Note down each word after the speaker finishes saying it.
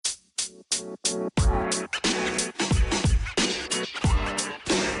Welcome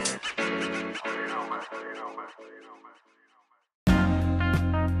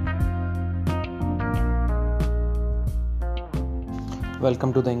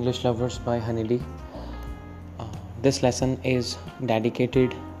to the English Lovers by Honeydee. This lesson is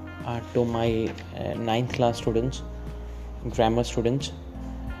dedicated to my 9th class students, grammar students.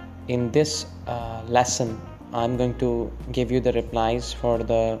 In this lesson, I'm going to give you the replies for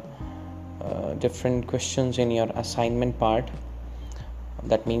the different questions in your assignment part.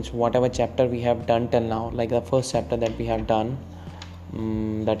 That means whatever chapter we have done till now, like the first chapter that we have done,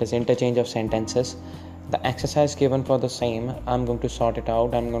 that is interchange of sentences. The exercise given for the same, I'm going to sort it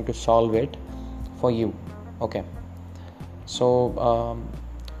out. I'm going to solve it for you. Okay. So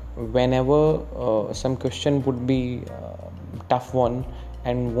whenever some question would be tough one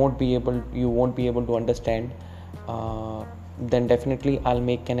and you won't be able to understand, then definitely I'll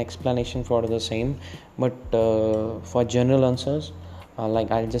make an explanation for the same. But for general answers, like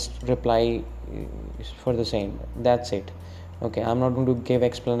I'll just reply for the same. That's it. Okay, I'm not going to give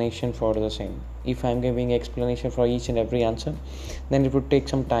explanation for the same. If I'm giving explanation for each and every answer, then it would take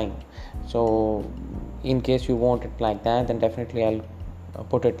some time. So in case you want it like that, then definitely I'll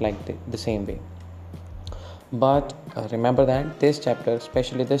put it like the same way. But remember that this chapter,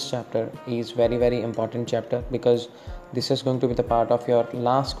 especially this chapter, is very, very important chapter, because this is going to be the part of your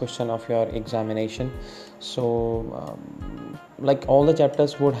last question of your examination. So like all the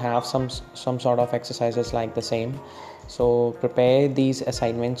chapters would have some sort of exercises like the same. So prepare these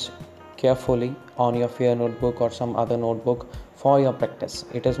assignments carefully on your fair notebook or some other notebook for your practice.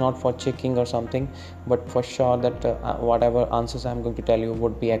 It is not for checking or something, but for sure that whatever answers I'm going to tell you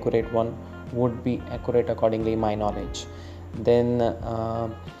would be accurate accordingly my knowledge. Then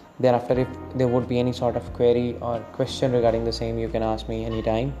thereafter, if there would be any sort of query or question regarding the same, you can ask me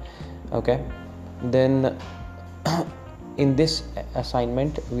anytime. Okay. Then in this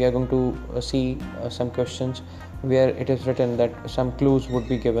assignment, we are going to see some questions where it is written that some clues would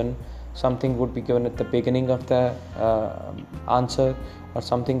be given, something would be given at the beginning of the answer, or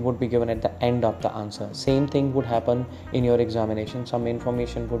something would be given at the end of the answer. Same thing would happen in your examination. Some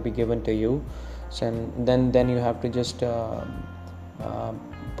information would be given to you, so then you have to just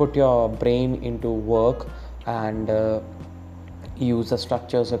put your brain into work and use the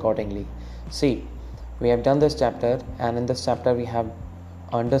structures accordingly. See, we have done this chapter, and in this chapter we have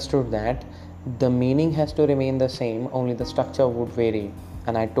understood that the meaning has to remain the same, only the structure would vary.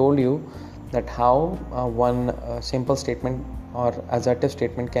 And I told you that how one simple statement or assertive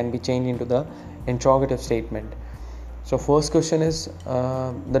statement can be changed into the interrogative statement. So first question is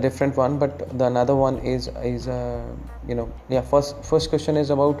the different one, but the another one is first question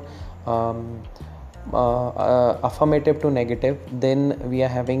is about affirmative to negative. Then we are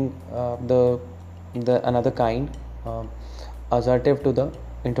having the another kind, assertive to the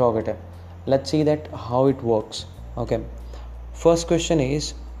interrogative. Let's see that how it works. Okay. First question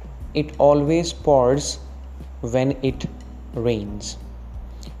is, it always pours when it rains.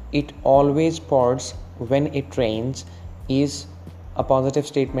 It always pours when it rains is a positive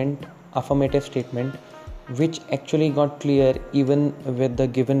statement, affirmative statement, which actually got clear even with the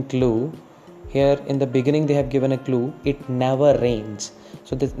given clue. Here in the beginning they have given a clue, it never rains.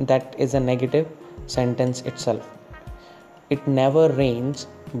 So that is a negative sentence itself. It never rains,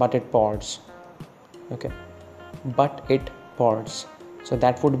 but it pours. Okay, but it pours. So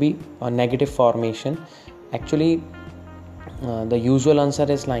that would be a negative formation. Actually, the usual answer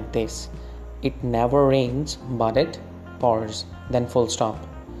is like this: it never rains, but it pours. Then full stop.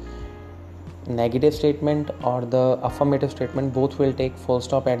 Negative statement or the affirmative statement, both will take full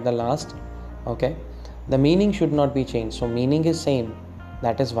stop at the last. Okay, the meaning should not be changed. So meaning is same.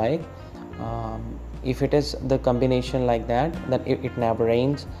 That is why if it is the combination like that, then it never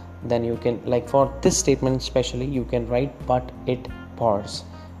rains, then you can, like for this statement especially, you can write but it pours.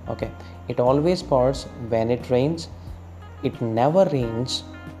 Okay, it always pours when it rains. It never rains,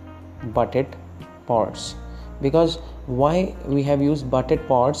 but it pours. Because why we have used but it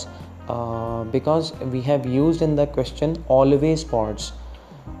pours? Because we have used in the question always pours.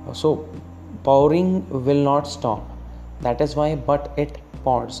 So pouring will not stop. That is why but it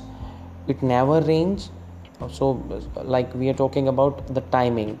pours. It never rains. So like we are talking about the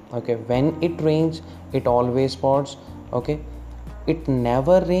timing. Okay, when it rains, it always pours. Okay, it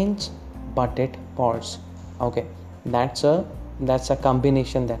never rains, but it pours. Okay, that's a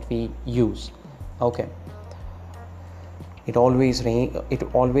combination that we use. Okay, it always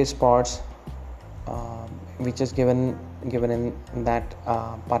pours, which is given in that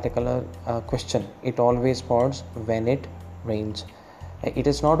particular question. It always pours when it rains. It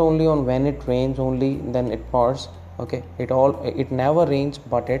is not only on when it rains only then it pours. Okay, it never rains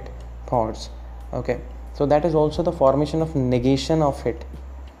but it pours. Okay, so that is also the formation of negation of it.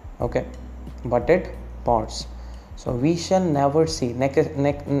 Okay, but it pours. So we shall never see.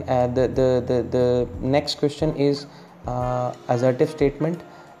 The next question is assertive statement,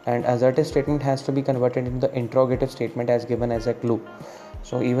 and assertive statement has to be converted into the interrogative statement as given as a clue.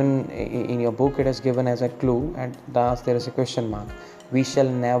 So even in your book it is given as a clue, and thus there is a question mark. We shall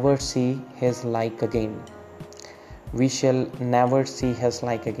never see his like again. We shall never see his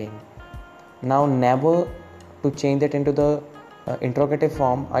like again. Now never, to change it into the interrogative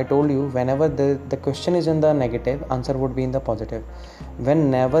form, I told you whenever the question is in the negative, answer would be in the positive. When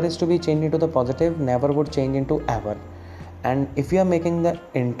never is to be changed into the positive, never would change into ever. And if you are making the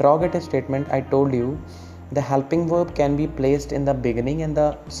interrogative statement, I told you the helping verb can be placed in the beginning and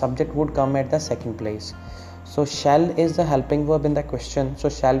the subject would come at the second place. So shall is the helping verb in the question, so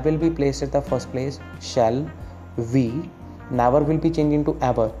shall will be placed at the first place. Shall we, never will be changed into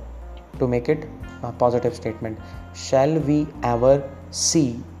ever to make it a positive statement. Shall we ever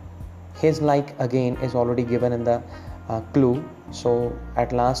see his like again is already given in the clue. So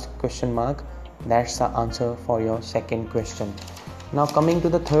at last question mark, that's the answer for your second question. Now coming to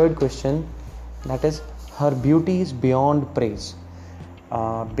the third question, that is her beauty is beyond praise.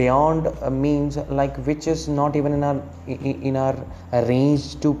 Beyond means like which is not even in our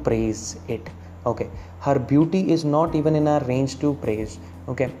range to praise it. Okay, her beauty is not even in our range to praise.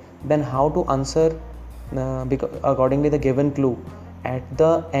 Okay, then how to answer? Because accordingly the given clue, at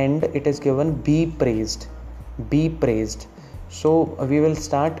the end it is given be praised. Be praised. So we will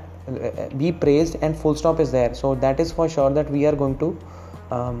start be praised and full stop is there. So that is for sure that we are going to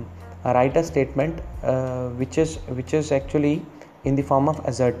write a statement which is actually in the form of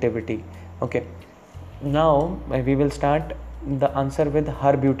assertivity. Okay, now we will start the answer with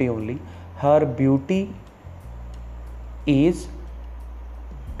her beauty only. Her beauty is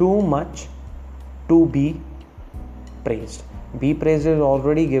too much to be praised. Be praised is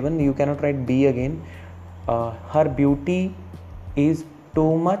already given, you cannot write be again. Her beauty is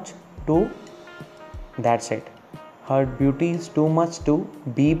too much to, that's it. Her beauty is too much to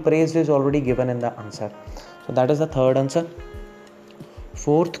be praised is already given in the answer. So that is the third answer.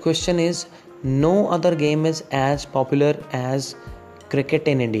 Fourth question is, no other game is as popular as cricket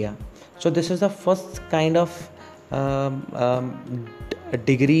in India. So this is the first kind of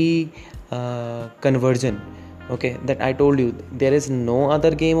degree conversion. Okay, that I told you there is no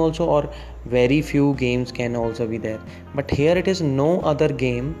other game also, or very few games can also be there, but here it is no other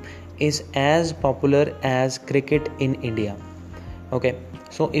game is as popular as cricket in India. Okay,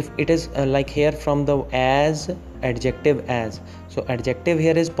 so if it is like here from the as adjective as, so adjective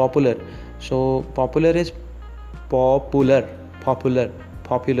here is popular, so popular is popular.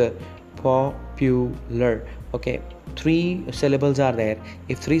 Okay, three syllables are there.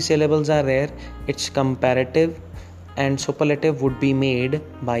 If three syllables are there, its comparative and superlative would be made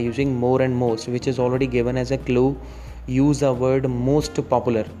by using more and most, which is already given as a clue. Use the word most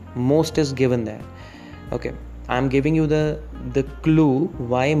popular. Most is given there. Okay, I am giving you the clue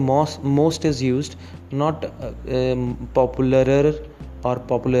why most is used, not popularer or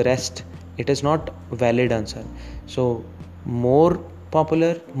popularest. It is not valid answer. So more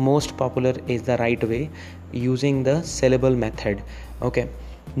popular, most popular is the right way using the syllable method. Okay,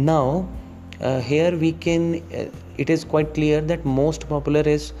 now here we can it is quite clear that most popular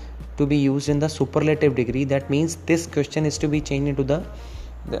is to be used in the superlative degree. That means this question is to be changed into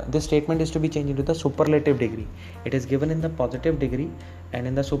this statement is to be changed into the superlative degree. It is given in the positive degree, and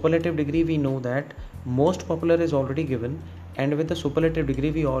in the superlative degree we know that most popular is already given, and with the superlative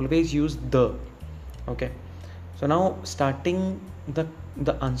degree we always use the. Okay, so now starting the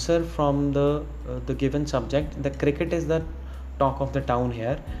answer from the given subject, the cricket is the talk of the town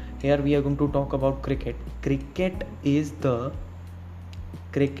here. Here we are going to talk about cricket. Cricket is the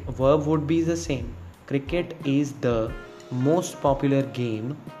verb would be the same. Cricket is the most popular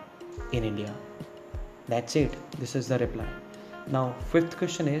game in India. That's it. This is the reply. Now fifth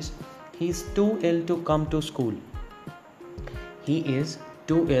question is, he is too ill to come to school. He is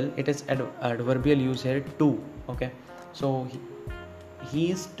too ill. It is adverbial use here, too. Okay, so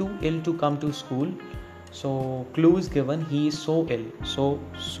he is too ill to come to school. So clue is given, he is so ill. So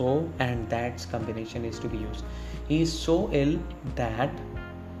and that's combination is to be used. He is so ill that,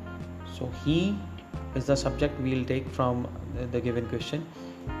 so he is the subject we'll take from the given question.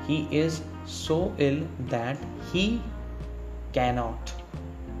 He is so ill that he cannot.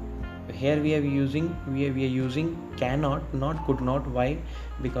 Here we are using cannot, not could not. Why?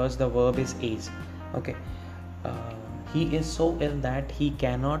 Because the verb is. Okay, he is so ill that he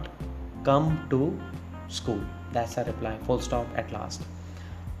cannot come to school. That's a reply, full stop, at last.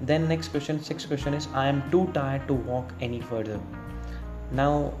 Then next question, sixth question is, I am too tired to walk any further.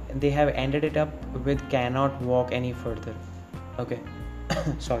 Now they have ended it up with cannot walk any further. Okay.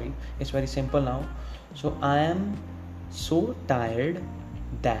 Sorry, it's very simple now. So I am so tired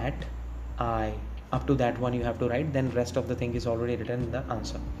that I, up to that one you have to write, then rest of the thing is already written in the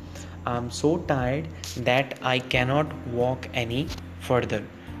answer. I'm so tired that I cannot walk any further.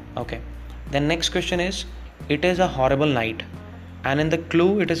 Okay. Then next question is, it is a horrible night, and in the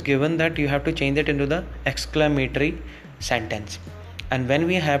clue it is given that you have to change it into the exclamatory sentence. And when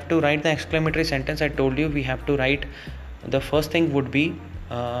we have to write the exclamatory sentence, I told you we have to write, the first thing would be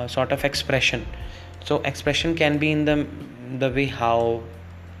sort of expression. So expression can be in the way how,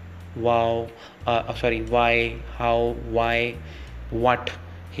 wow, why, how, why, what.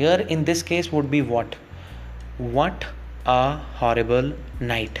 Here in this case would be what. What a horrible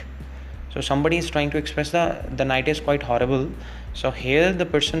night. So somebody is trying to express the night is quite horrible. So here the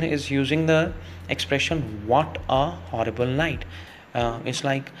person is using the expression what a horrible night. It's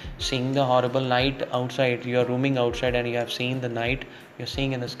like seeing the horrible night outside. You are roaming outside and you have seen the night, you're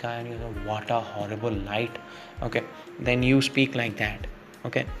seeing in the sky, and you say what a horrible night. Okay, then you speak like that.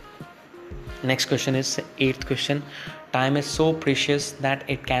 Okay. Next question is eighth question. Time is so precious that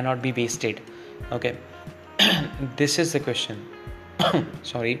it cannot be wasted. Okay. This is the question.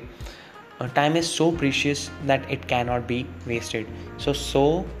 Sorry. Time is so precious that it cannot be wasted.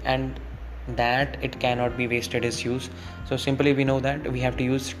 So and that it cannot be wasted is used. So simply we know that we have to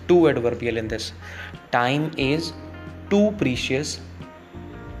use to adverbial in this. Time is too precious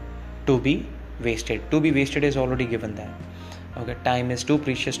to be wasted. To be wasted is already given there. Okay, time is too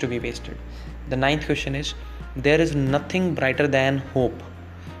precious to be wasted. The ninth question is, there is nothing brighter than hope.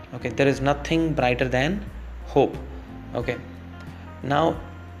 Okay, there is nothing brighter than hope. Okay, now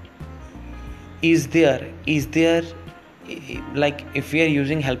is there, like if we are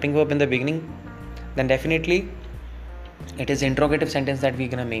using helping verb in the beginning, then definitely it is interrogative sentence that we're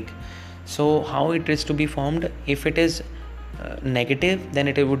gonna make. So how it is to be formed? If it is negative, then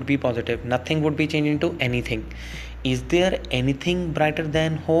it would be positive. Nothing would be changed into anything. Is there anything brighter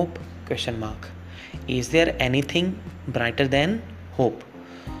than hope? Question mark. Is there anything brighter than hope?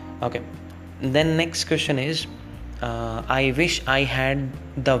 Okay. Then next question is, I wish I had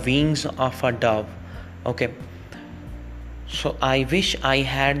the wings of a dove. Okay. So I wish I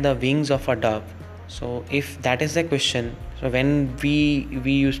had the wings of a dove. So if that is the question, so when we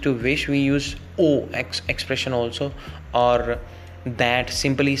used to wish, we use o expression also, or that,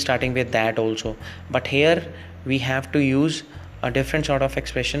 simply starting with that also. But here we have to use a different sort of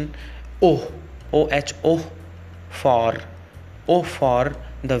expression, o for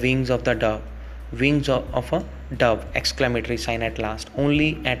the wings of the dove. Wings of a dove, exclamatory sign at last,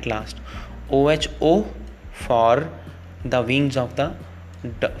 only at last. O for the wings of the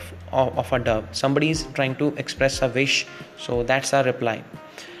of a dove. Somebody is trying to express a wish, so that's our reply.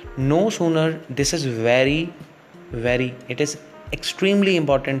 No sooner, this is very it is extremely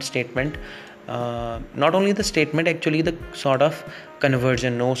important statement. Not only the statement, actually the sort of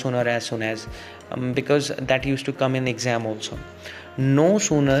conversion, no sooner, as soon as, because that used to come in exam also. No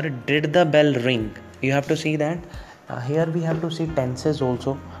sooner did the bell ring. You have to see that here we have to see tenses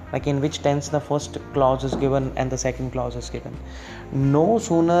also, like in which tense the first clause is given and the second clause is given. No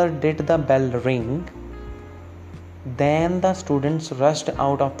sooner did the bell ring than the students rushed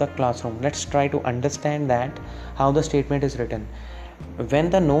out of the classroom. Let's try to understand that how the statement is written. When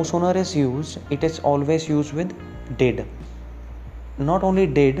the no sooner is used, it is always used with did. Not only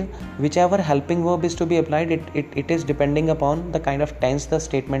did, whichever helping verb is to be applied, it is depending upon the kind of tense the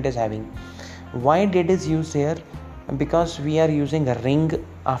statement is having. Why did is used here? Because we are using a ring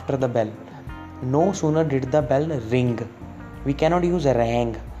after the bell. No sooner did the bell ring. We cannot use a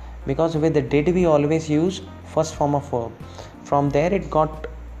rang, because with the did we always use first form of verb. From there it got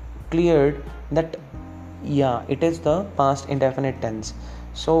cleared that yeah, it is the past indefinite tense.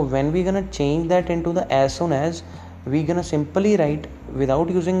 So when we're gonna change that into the as soon as, we're gonna simply write without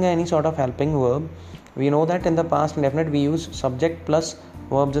using any sort of helping verb. We know that in the past indefinite we use subject plus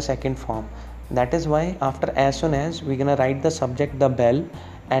verb the second form. That is why after as soon as, we're gonna write the subject the bell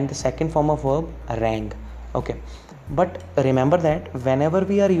and the second form of verb rang. Okay, but remember that whenever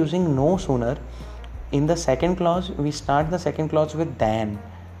we are using no sooner, in the second clause we start the second clause with than.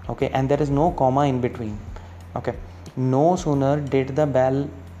 Okay, and there is no comma in between. Okay, no sooner did the bell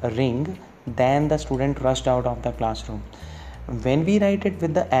ring than the student rushed out of the classroom. When we write it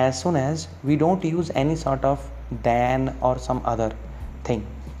with the as soon as, we don't use any sort of than or some other thing.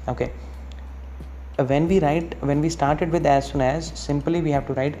 Okay, when we started with as soon as, simply we have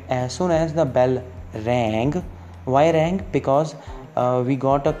to write as soon as the bell rang. Why rang? Because we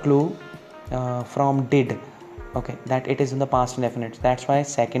got a clue from did, okay, that it is in the past indefinite. That's why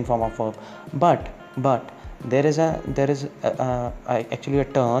second form of verb. But there is actually a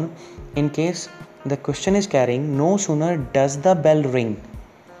turn. In case the question is carrying no sooner does the bell ring,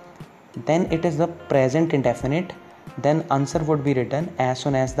 then it is the present indefinite, then answer would be written as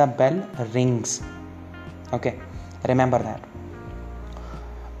soon as the bell rings. Okay, remember that.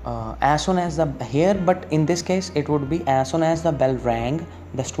 As soon as the here, but in this case it would be as soon as the bell rang,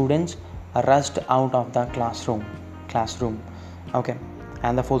 the students rushed out of the classroom. Okay,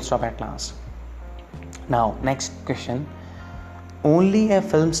 and the full stop at last. Now next question. Only a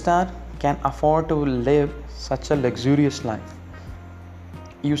film star can afford to live such a luxurious life.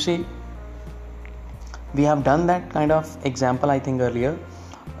 You see, we have done that kind of example I think earlier.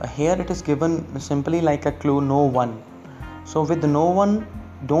 Here it is given simply like a clue, no one. So with no one,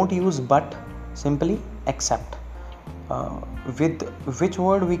 don't use but, simply except. With which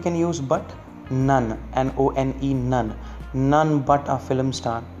word we can use but? None, none, none but a film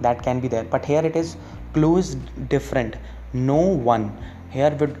star, that can be there. But here it is, clue is different, no one.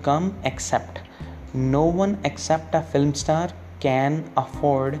 Here would come except. No one except a film star can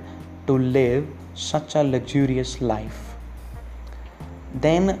afford to live such a luxurious life.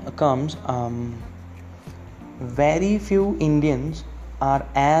 Then comes very few Indians are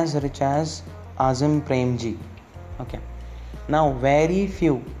as rich as Azim Premji. Okay, now very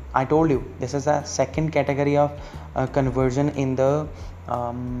few, I told you this is a second category of conversion in the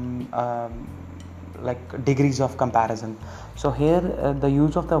like degrees of comparison. So here the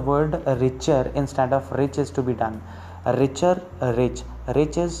use of the word richer instead of rich is to be done. Richer, rich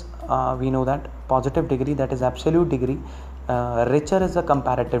is we know that positive degree, that is absolute degree. Richer is a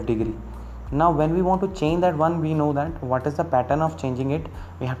comparative degree. Now when we want to change that one, we know that what is the pattern of changing it.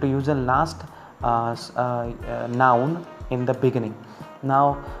 We have to use the last noun in the beginning.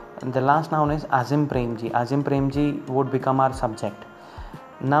 Now the last noun is Azim Premji. Azim Premji would become our subject.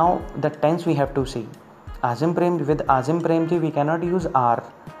 Now the tense we have to see. With Azim Premji we cannot use are,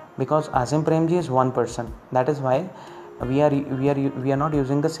 because Azim Premji is one person. That is why we are not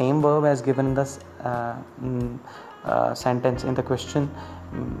using the same verb as given in this sentence in the question,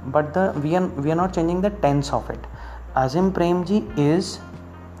 but we are not changing the tense of it. Azim Premji is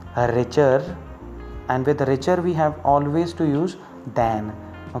richer, and with richer we have always to use than.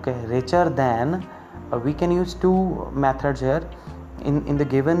 Okay, richer than. We can use two methods here. In the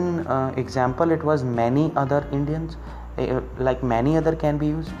given example, it was many other Indians. Like many other can be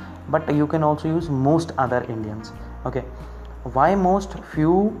used, but you can also use most other Indians. Okay, why most?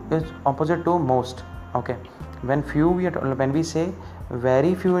 Few is opposite to most. Okay, when we say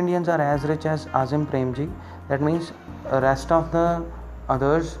very few Indians are as rich as Azim Premji, that means rest of the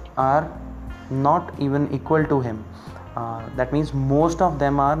others are not even equal to him. That means most of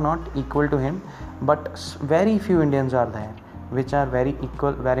them are not equal to him, but very few Indians are there which are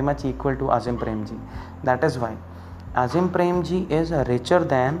very much equal to Azim Premji. That is why Azim Premji is richer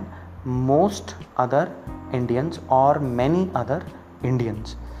than most other Indians or many other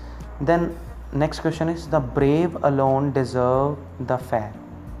Indians. Then next question is, the brave alone deserve the fair.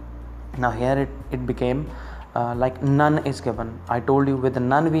 Now here it became like none is given. I told you with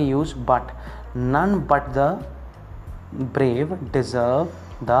none we use but. None but the brave deserve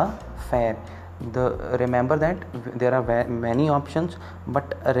the fair. Remember that there are many options,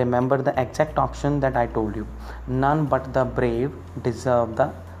 but remember the exact option that I told you. None but the brave deserve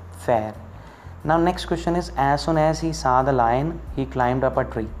the fair. Now next question is, as soon as he saw the lion, he climbed up a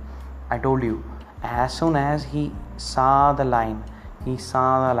tree. I told you, as soon as he saw the lion, he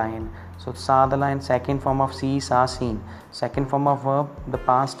saw the lion. So saw the lion, second form of see, saw, seen. Second form of verb, the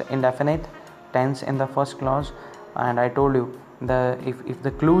past indefinite tense in the first clause. And I told you, if the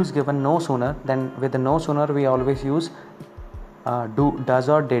clue is given no sooner, then with the no sooner we always use does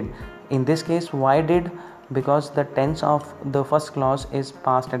or did. In this case, why did? Because the tense of the first clause is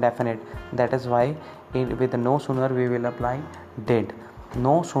past indefinite. That is why with the no sooner we will apply did.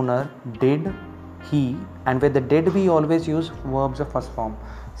 No sooner did he, and with the did we always use verbs of first form.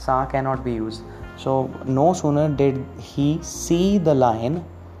 Saw cannot be used. So no sooner did he see the lion,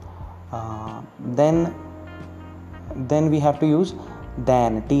 then we have to use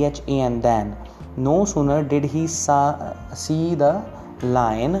than, than, than. No sooner did he see the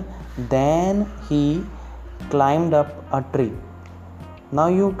lion than he climbed up a tree. Now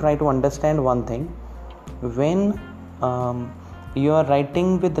you try to understand one thing. When you are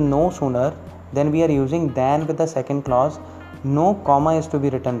writing with no sooner, then we are using than with the second clause. No comma is to be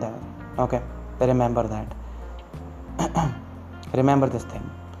written there. Okay, remember that. Remember this thing.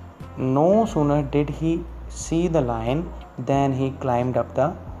 No sooner did he see the lion than he climbed up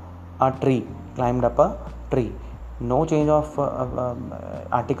a tree. No change of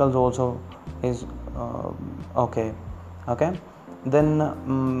articles also is okay. Then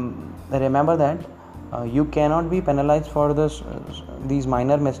remember that you cannot be penalized for these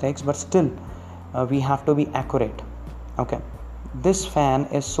minor mistakes, but still we have to be accurate. Okay, this fan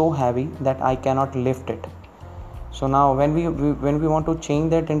is so heavy that I cannot lift it. So now when we want to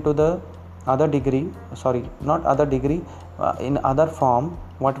change that into the other degree, in other form,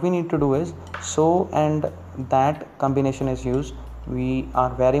 what we need to do is so and that combination is used. We are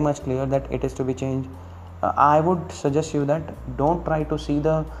very much clear that it is to be changed. I would suggest you that don't try to see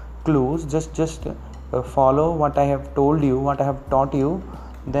the clues, just follow what I have told you, what I have taught you.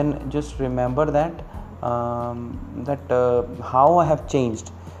 Then just remember that how I have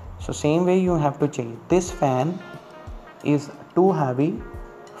changed. So same way you have to change. This fan is too heavy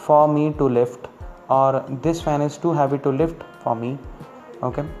for me to lift, or this fan is too heavy to lift for me.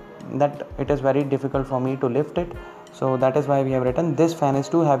 Okay, that it is very difficult for me to lift it, so that is why we have written this fan is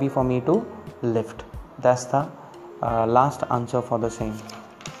too heavy for me to lift. That's the last answer for the same.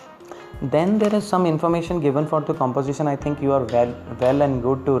 Then there is some information given for the composition. I think you are well and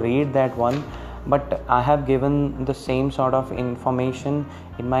good to read that one, but I have given the same sort of information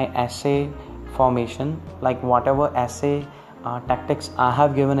in my essay formation, like whatever essay tactics I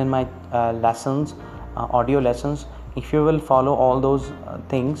have given in my lessons, audio lessons. If you will follow all those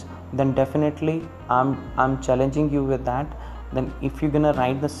things, then definitely I'm challenging you with that. Then if you're gonna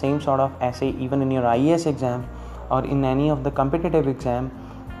write the same sort of essay even in your IAS exam or in any of the competitive exam,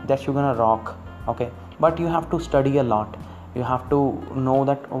 that you're gonna rock. Okay, but you have to study a lot. You have to know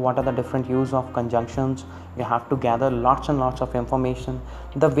that what are the different use of conjunctions. You have to gather lots and lots of information.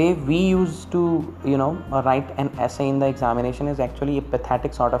 The way we used to write an essay in the examination is actually a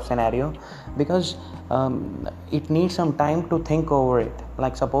pathetic sort of scenario, because it needs some time to think over it.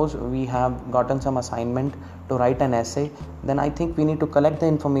 Like suppose we have gotten some assignment to write an essay, then I think we need to collect the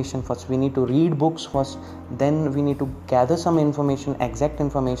information first. We need to read books first, then we need to gather some information, exact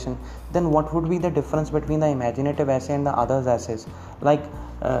information. Then what would be the difference between the imaginative essay and the others essays? Like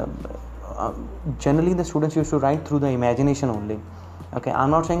generally the students used to write through the imagination only. Okay,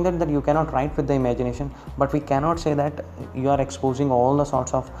 I'm not saying that you cannot write with the imagination, but we cannot say that you are exposing all the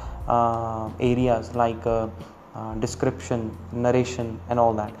sorts of areas like description, narration and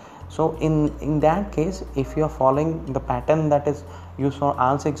all that. So in that case, if you are following the pattern that is used for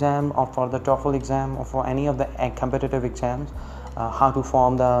IELTS exam or for the TOEFL exam or for any of the competitive exams, how to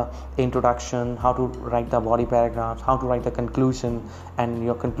form the introduction, how to write the body paragraphs, how to write the conclusion, and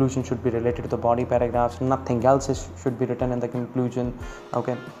your conclusion should be related to the body paragraphs. Nothing else should be written in the conclusion.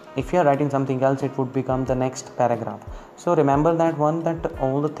 Okay, if you are writing something else, it would become the next paragraph. So remember that one, that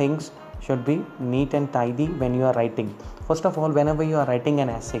all the things should be neat and tidy when you are writing. First of all, whenever you are writing an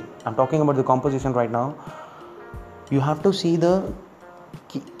essay, I'm talking about the composition right now, you have to see the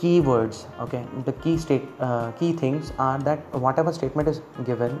keywords. Okay, the key things are that whatever statement is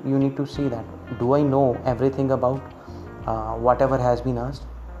given, you need to see that do I know everything about whatever has been asked.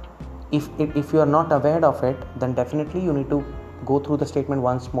 If you are not aware of it, then definitely you need to go through the statement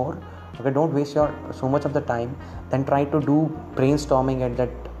once more. Okay, don't waste so much of the time. Then try to do brainstorming at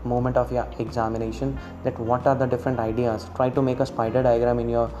that moment of your examination, that what are the different ideas. Try to make a spider diagram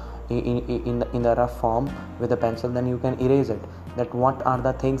in the rough form with a pencil. Then you can erase it, that what are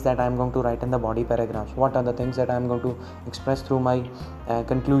the things that I am going to write in the body paragraphs, what are the things that I am going to express through my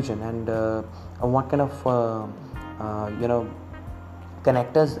conclusion, and what kind of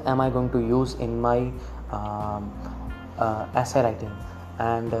connectors am I going to use in my essay writing,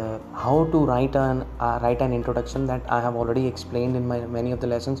 and how to write an introduction, that I have already explained in my many of the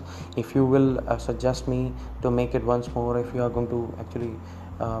lessons. If you will suggest me to make it once more, if you are going to actually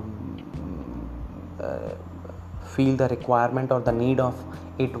feel the requirement or the need of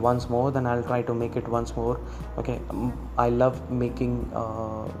it once more, then I'll try to make it once more. Okay, I love making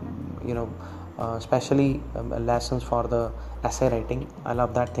especially lessons for the essay writing. I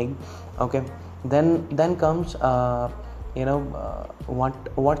love that thing. Okay, then comes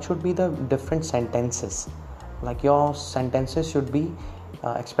what should be the different sentences. Like your sentences should be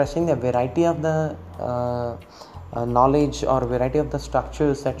expressing the variety of the knowledge or variety of the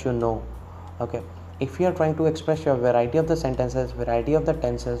structures that you know. Okay, if you are trying to express your variety of the sentences, variety of the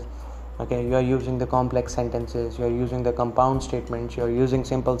tenses, okay, you are using the complex sentences, you are using the compound statements, you are using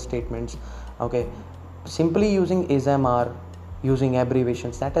simple statements. Okay, simply using is/am, are, using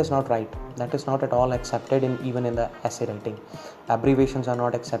abbreviations, that is not right. That is not at all accepted even in the essay writing. Abbreviations are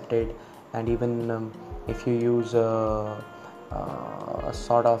not accepted. and even if you use a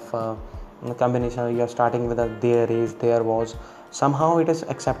sort of combination, you're starting with a there is, there was, somehow it is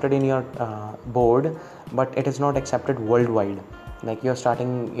accepted in your board, but it is not accepted worldwide. Like you're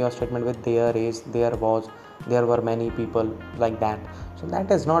starting your statement with there is, there was, there were many people, like that. So that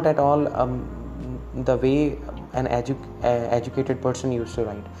is not at all the way an educated person used to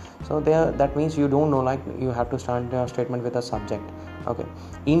write. So there, that means you don't know, like you have to start your statement with a subject. Okay,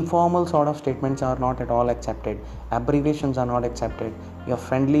 informal sort of statements are not at all accepted, abbreviations are not accepted, your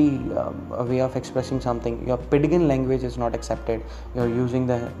friendly way of expressing something, your pidgin language is not accepted, you're using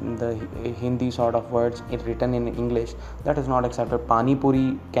the Hindi sort of words written in English, that is not accepted. Pani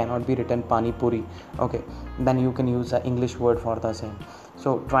puri cannot be written pani puri. Okay, then you can use the English word for the same.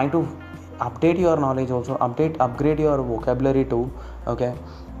 So try to update your knowledge also, upgrade your vocabulary too. Okay,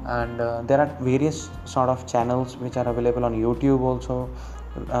 and there are various sort of channels which are available on YouTube also,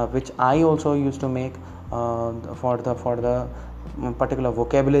 which I also used to make for the particular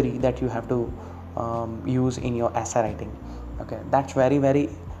vocabulary that you have to use in your essay writing. Okay, that's very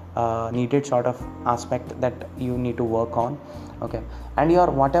needed sort of aspect that you need to work on. Okay, and your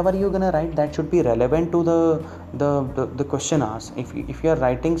whatever you're gonna write, that should be relevant to the question asked. If you're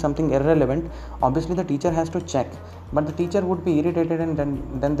writing something irrelevant, obviously the teacher has to check, but the teacher would be irritated, and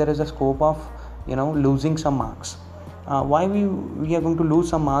then there is a scope of losing some marks. Why we are going to lose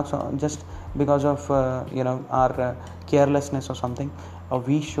some marks just because of our carelessness or something?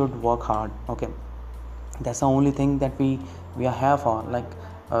 We should work hard. Okay, that's the only thing that we are here for, like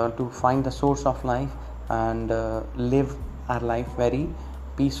to find the source of life and live our life very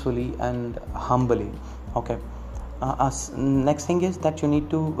peacefully and humbly. Okay, next thing is that you need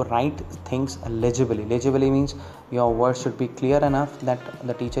to write things legibly means your words should be clear enough that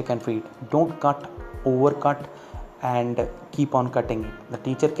the teacher can read. Don't overcut and keep on cutting it. The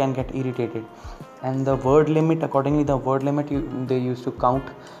teacher can get irritated. And the word limit, accordingly the word limit, they used to count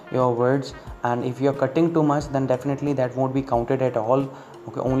your words, and if you're cutting too much, then definitely that won't be counted at all.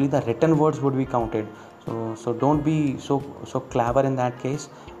 Okay, only the written words would be counted. So don't be so clever in that case.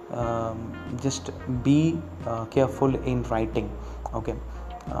 Just be careful in writing. Okay,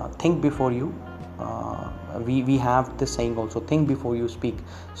 think before you we have this saying also, think before you speak.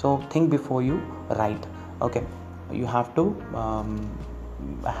 So think before you write. Okay, you have to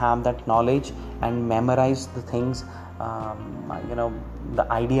have that knowledge and memorize the things, the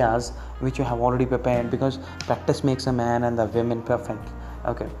ideas which you have already prepared, because practice makes a man and the women perfect.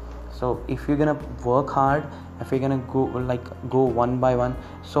 Okay, so if you're gonna work hard, if you're gonna go one by one,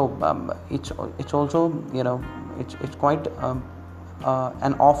 so it's also it's quite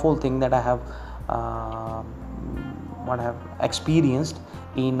an awful thing that I have what I have experienced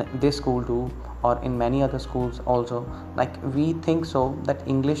in this school too, or in many other schools also. Like we think so that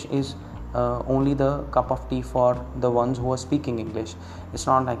English is only the cup of tea for the ones who are speaking English. It's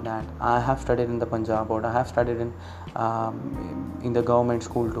not like that. I have studied in the Punjab board, I have studied in the government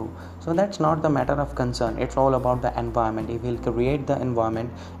school too. So that's not the matter of concern. It's all about the environment. If we'll create the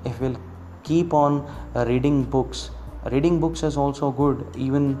environment, if we'll keep on reading books is also good,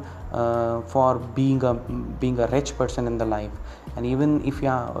 even for being a rich person in the life. And even if you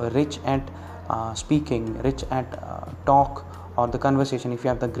are rich at speaking, rich at talk or the conversation, if you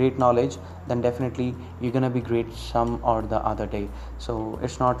have the great knowledge, then definitely you're gonna be great some or the other day. So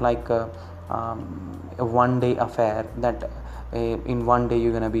it's not like a one day affair that in one day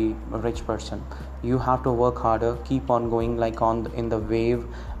you're gonna be a rich person. You have to work harder, keep on going, like in the wave,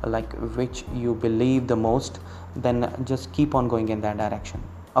 like which you believe the most, then just keep on going in that direction.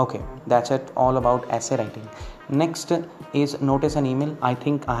 Okay, that's it, all about essay writing. Next is notice and email. I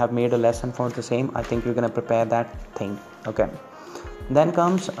think I have made a lesson for the same. I think you're gonna prepare that thing. Okay, then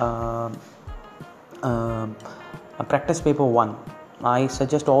comes practice paper 1. I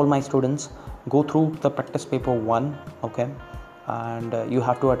suggest all my students go through the practice paper 1. Okay, and you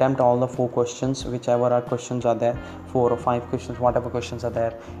have to attempt all the 4 questions, whichever are questions are there, 4 or 5 questions, whatever questions are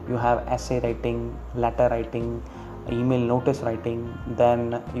there. You have essay writing, letter writing, email notice writing,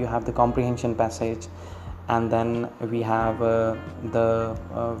 then you have the comprehension passage, and then we have the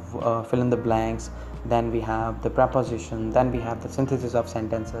fill in the blanks, then we have the preposition, then we have the synthesis of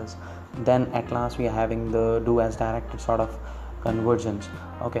sentences, then at last we are having the do as directed sort of conversions.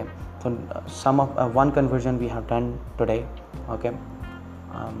 Okay, so some of one conversion we have done today. Okay,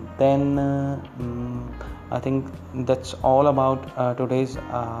 then I think that's all about today's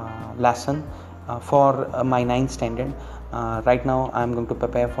lesson for my 9th standard. Right now I'm going to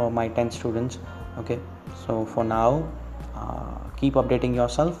prepare for my 10 students. Okay, so for now keep updating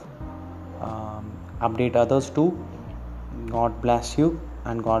yourself, update others too. God bless you.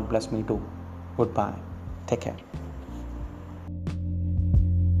 and God bless me too. Goodbye. Take care.